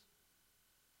he's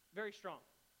very strong,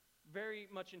 very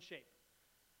much in shape.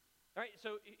 All right,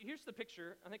 so here's the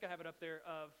picture. I think I have it up there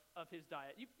of his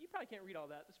diet. You probably can't read all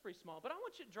that. It's pretty small. But I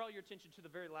want you to draw your attention to the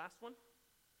very last one.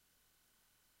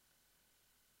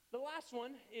 The last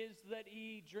one is that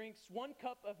he drinks 1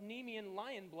 cup of Nemean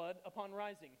lion blood upon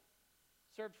rising,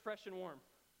 served fresh and warm.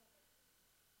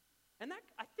 And that,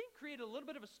 I think, created a little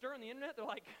bit of a stir on the internet. They're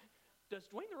like, does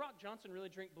Dwayne "The Rock" Johnson really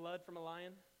drink blood from a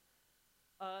lion?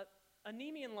 A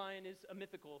Nemean lion is a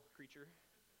mythical creature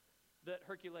that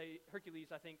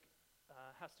Hercules I think,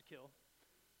 has to kill.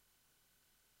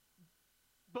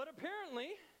 But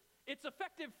apparently, it's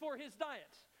effective for his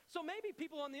diet. So maybe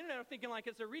people on the internet are thinking, like,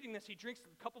 as they're reading this, he drinks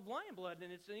a cup of lion blood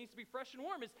and it needs to be fresh and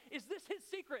warm. Is this his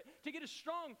secret to get as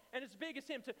strong and as big as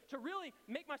him, to really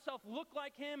make myself look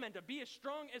like him and to be as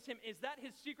strong as him? Is that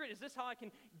his secret? Is this how I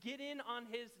can get in on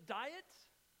his diet?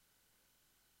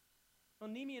 Well,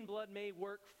 Nemean blood may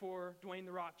work for Dwayne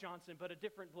 "The Rock" Johnson, but a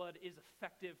different blood is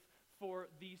effective for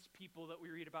these people that we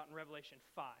read about in Revelation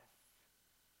 5.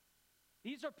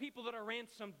 These are people that are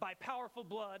ransomed by powerful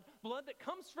blood that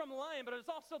comes from a lion, but it's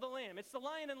also the lamb. It's the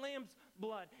lion and lamb's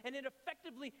blood, and it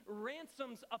effectively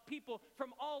ransoms a people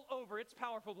from all over. It's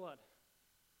powerful blood.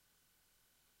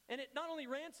 And it not only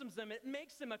ransoms them, it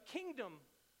makes them a kingdom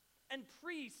and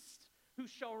priests who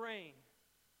shall reign.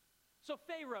 So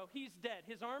Pharaoh, he's dead.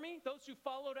 His army, those who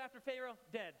followed after Pharaoh,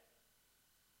 dead.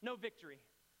 No victory.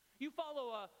 You follow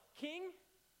a king,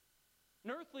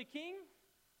 an earthly king,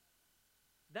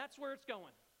 that's where it's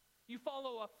going. You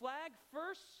follow a flag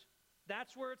first,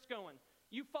 that's where it's going.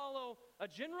 You follow a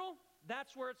general,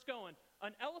 that's where it's going.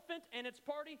 An elephant and its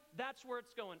party, that's where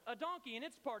it's going. A donkey and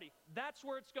its party, that's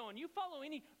where it's going. You follow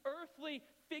any earthly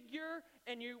figure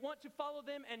and you want to follow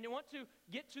them and you want to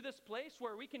get to this place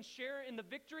where we can share in the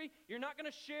victory, you're not going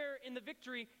to share in the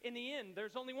victory in the end.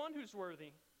 There's only one who's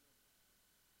worthy.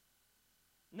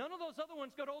 None of those other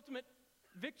ones go to ultimate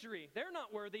victory. They're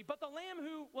not worthy. But the Lamb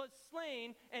who was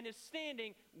slain and is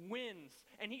standing wins.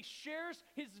 And he shares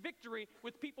his victory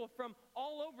with people from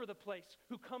all over the place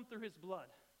who come through his blood.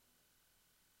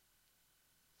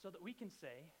 So that we can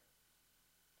say,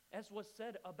 as was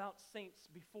said about saints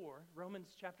before,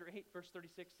 Romans chapter 8, verse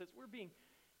 36 says, we're being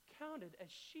counted as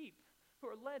sheep who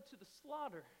are led to the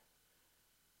slaughter.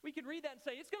 We can read that and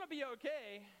say, it's going to be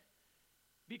okay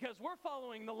because we're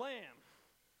following the Lamb.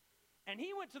 And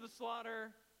he went to the slaughter,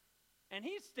 and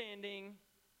he's standing,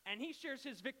 and he shares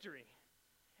his victory.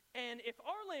 And if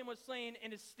our Lamb was slain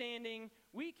and is standing,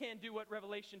 we can do what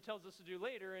Revelation tells us to do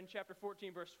later. In chapter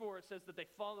 14, verse 4, it says that they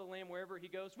follow the Lamb wherever he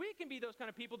goes. We can be those kind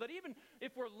of people that even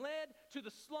if we're led to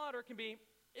the slaughter,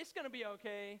 it's going to be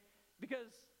okay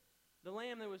because the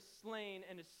Lamb that was slain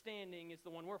and is standing is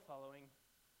the one we're following.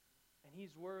 And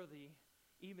he's worthy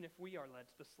even if we are led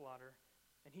to the slaughter,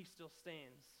 and he still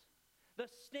stands. The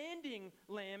standing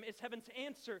Lamb is heaven's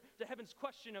answer to heaven's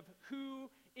question of who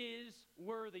is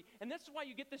worthy. And this is why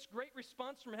you get this great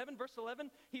response from heaven. Verse 11,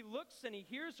 he looks and he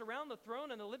hears around the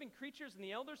throne and the living creatures and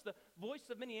the elders the voice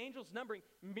of many angels numbering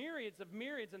myriads of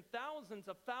myriads and thousands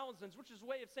of thousands, which is a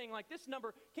way of saying like this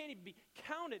number can't even be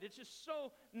counted. It's just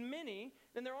so many.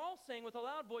 And they're all saying with a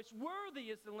loud voice, worthy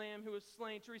is the Lamb who was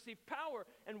slain to receive power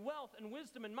and wealth and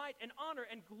wisdom and might and honor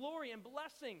and glory and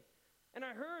blessing. And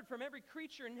I heard from every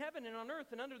creature in heaven and on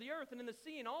earth and under the earth and in the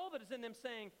sea and all that is in them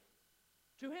saying,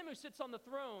 to him who sits on the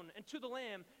throne and to the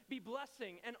Lamb be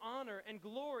blessing and honor and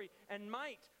glory and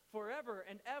might forever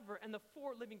and ever. And the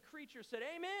four living creatures said,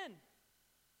 amen.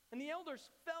 And the elders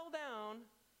fell down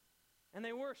and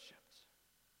they worshiped.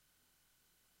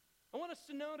 I want us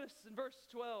to notice in verse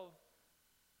 12,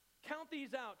 count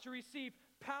these out to receive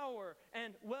power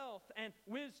and wealth and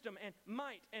wisdom and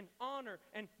might and honor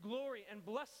and glory and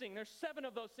blessing. There's 7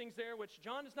 of those things there, which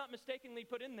John has not mistakenly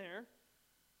put in there.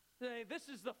 This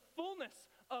is the fullness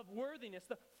of worthiness,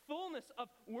 the fullness of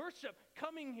worship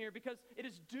coming here because it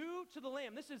is due to the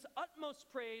Lamb. This is utmost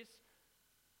praise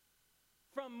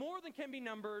from more than can be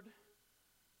numbered,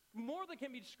 more than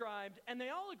can be described, and they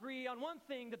all agree on one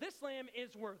thing, that this Lamb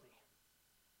is worthy.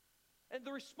 And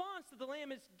the response that the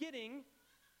Lamb is getting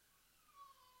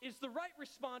is the right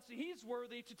response. He's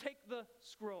worthy to take the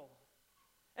scroll.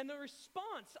 And the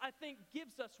response, I think,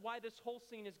 gives us why this whole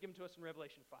scene is given to us in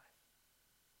Revelation 5.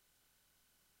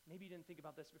 Maybe you didn't think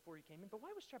about this before you came in, but why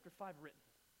was chapter 5 written?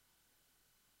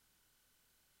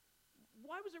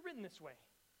 Why was it written this way?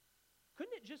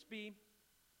 Couldn't it just be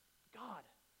God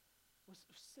was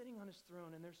sitting on his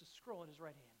throne and there's a scroll in his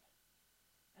right hand,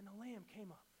 and the Lamb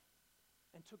came up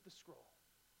and took the scroll,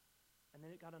 and then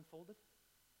it got unfolded,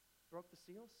 broke the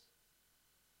seals,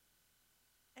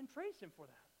 and praised him for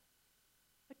that?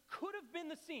 It could have been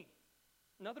the scene.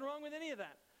 Nothing wrong with any of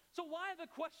that. So why the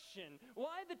question?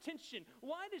 Why the tension?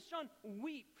 Why does John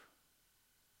weep?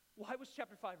 Why was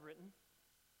chapter 5 written?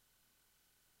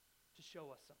 To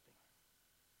show us something.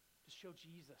 To show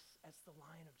Jesus as the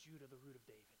Lion of Judah, the root of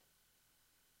David.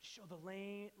 To show the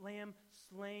Lamb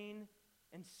slain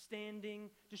and standing.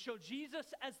 To show Jesus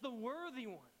as the worthy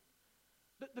one.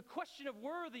 The question of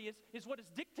worthy is what is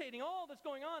dictating all that's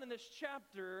going on in this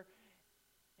chapter,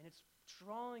 and it's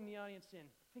drawing the audience in.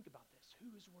 Think about this.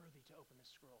 Who is worthy to open this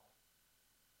scroll?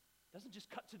 It doesn't just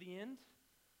cut to the end.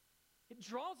 It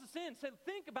draws us in. So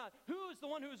think about who is the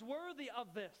one who is worthy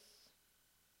of this.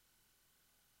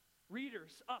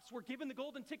 Readers, us, we're given the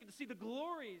golden ticket to see the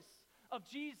glories of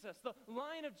Jesus, the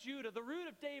Lion of Judah, the root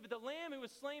of David, the Lamb who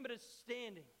was slain but is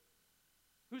standing,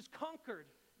 who's conquered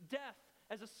death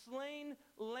as a slain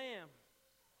lamb.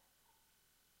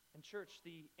 And church,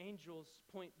 the angels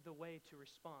point the way to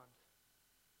respond.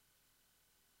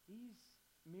 These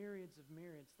myriads of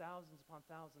myriads, thousands upon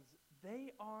thousands,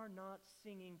 they are not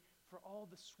singing for all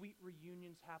the sweet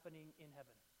reunions happening in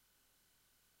heaven,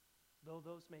 though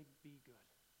those may be good.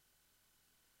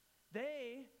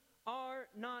 They are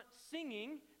not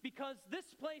singing because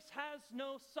this place has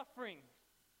no suffering,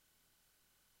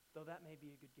 though that may be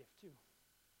a good gift too.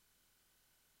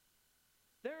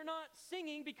 They're not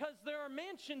singing because there are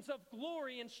mansions of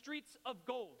glory and streets of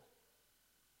gold.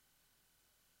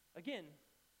 Again,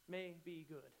 may be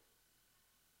good.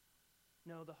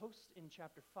 No, the host in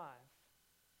chapter 5,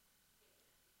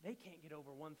 they can't get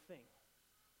over one thing,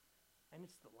 and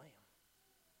it's the Lamb.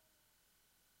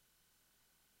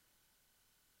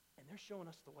 And they're showing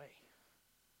us the way.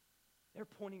 They're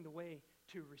pointing the way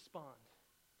to respond.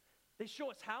 They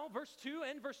show us how. Verse 2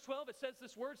 and verse 12, it says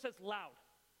this word, says loud.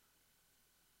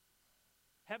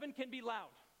 Heaven can be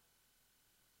loud.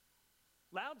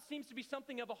 Loud seems to be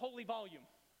something of a holy volume.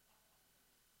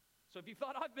 So if you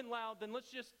thought I've been loud, then let's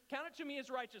just count it to me as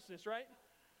righteousness, right?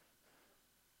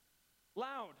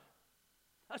 Loud.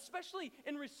 Especially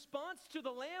in response to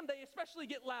the Lamb, they especially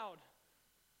get loud.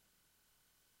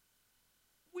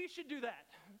 We should do that.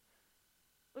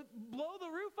 Blow the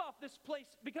roof off this place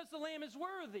because the Lamb is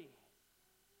worthy.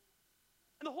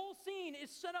 And the whole scene is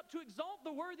set up to exalt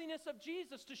the worthiness of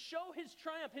Jesus, to show his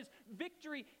triumph, his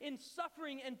victory in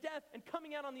suffering and death and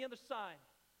coming out on the other side.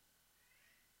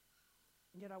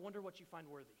 And yet I wonder what you find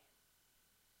worthy.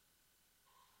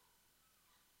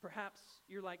 Perhaps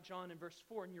you're like John in verse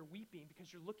 4 and you're weeping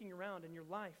because you're looking around in your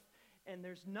life and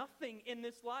there's nothing in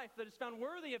this life that is found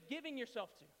worthy of giving yourself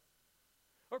to.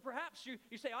 Or perhaps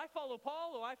you say, I follow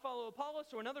Paul, or I follow Apollos,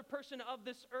 or another person of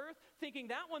this earth, thinking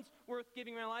that one's worth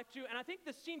giving my life to. And I think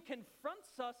this scene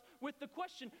confronts us with the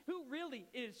question, who really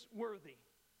is worthy?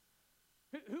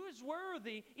 Who is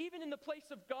worthy, even in the place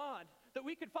of God, that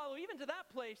we could follow even to that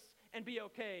place and be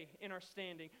okay in our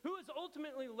standing? Who is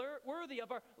ultimately worthy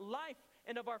of our life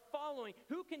and of our following?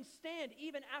 Who can stand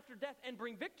even after death and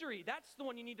bring victory? That's the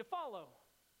one you need to follow.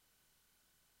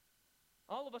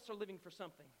 All of us are living for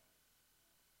something.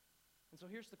 And so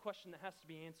here's the question that has to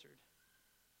be answered.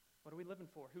 What are we living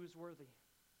for? Who is worthy?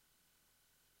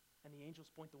 And the angels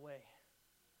point the way.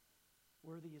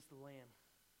 Worthy is the Lamb.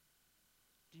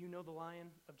 Do you know the Lion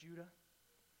of Judah?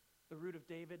 The Root of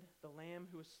David, the Lamb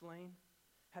who was slain?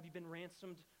 Have you been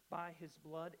ransomed by his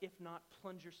blood? If not,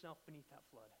 plunge yourself beneath that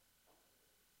flood.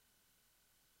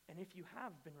 And if you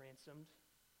have been ransomed,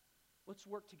 let's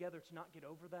work together to not get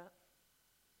over that.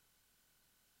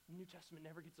 The New Testament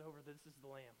never gets over this is the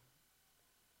Lamb.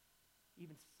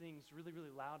 Even sings really,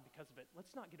 really loud because of it.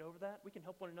 Let's not get over that. We can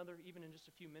help one another even in just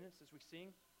a few minutes as we sing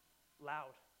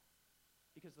loud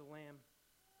because the Lamb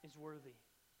is worthy.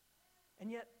 And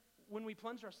yet, when we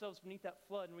plunge ourselves beneath that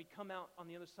flood and we come out on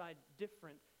the other side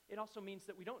different, it also means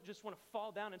that we don't just want to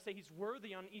fall down and say he's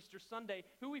worthy on Easter Sunday.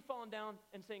 Who are we falling down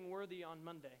and saying worthy on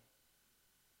Monday?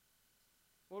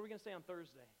 What are we going to say on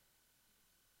Thursday?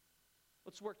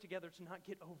 Let's work together to not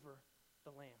get over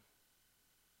the Lamb.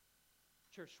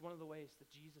 Church, one of the ways that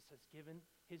Jesus has given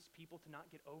his people to not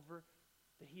get over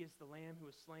that he is the Lamb who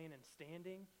was slain and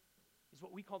standing is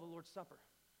what we call the Lord's Supper.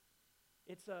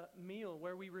 It's a meal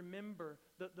where we remember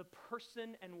the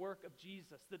person and work of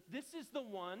Jesus, that this is the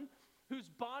one whose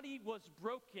body was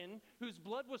broken, whose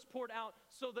blood was poured out,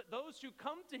 so that those who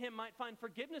come to him might find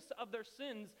forgiveness of their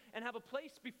sins and have a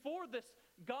place before this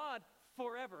God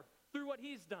forever through what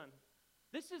he's done.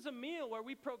 This is a meal where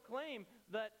we proclaim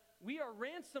that we are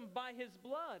ransomed by his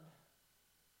blood.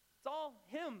 It's all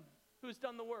him who has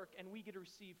done the work, and we get to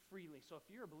receive freely. So if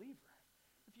you're a believer,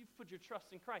 if you've put your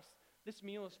trust in Christ, this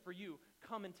meal is for you.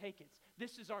 Come and take it.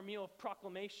 This is our meal of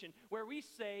proclamation, where we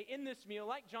say in this meal,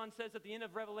 like John says at the end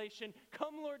of Revelation,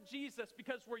 come Lord Jesus,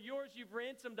 because we're yours, you've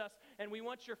ransomed us, and we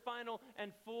want your final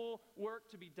and full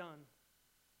work to be done.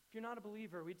 If you're not a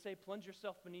believer, we'd say plunge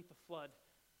yourself beneath the flood.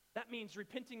 That means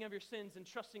repenting of your sins and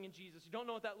trusting in Jesus. You don't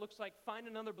know what that looks like? Find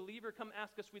another believer. Come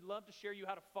ask us. We'd love to share you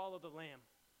how to follow the Lamb.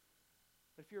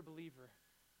 But if you're a believer,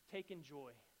 take in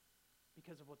joy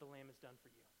because of what the Lamb has done for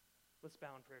you. Let's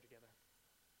bow in prayer together.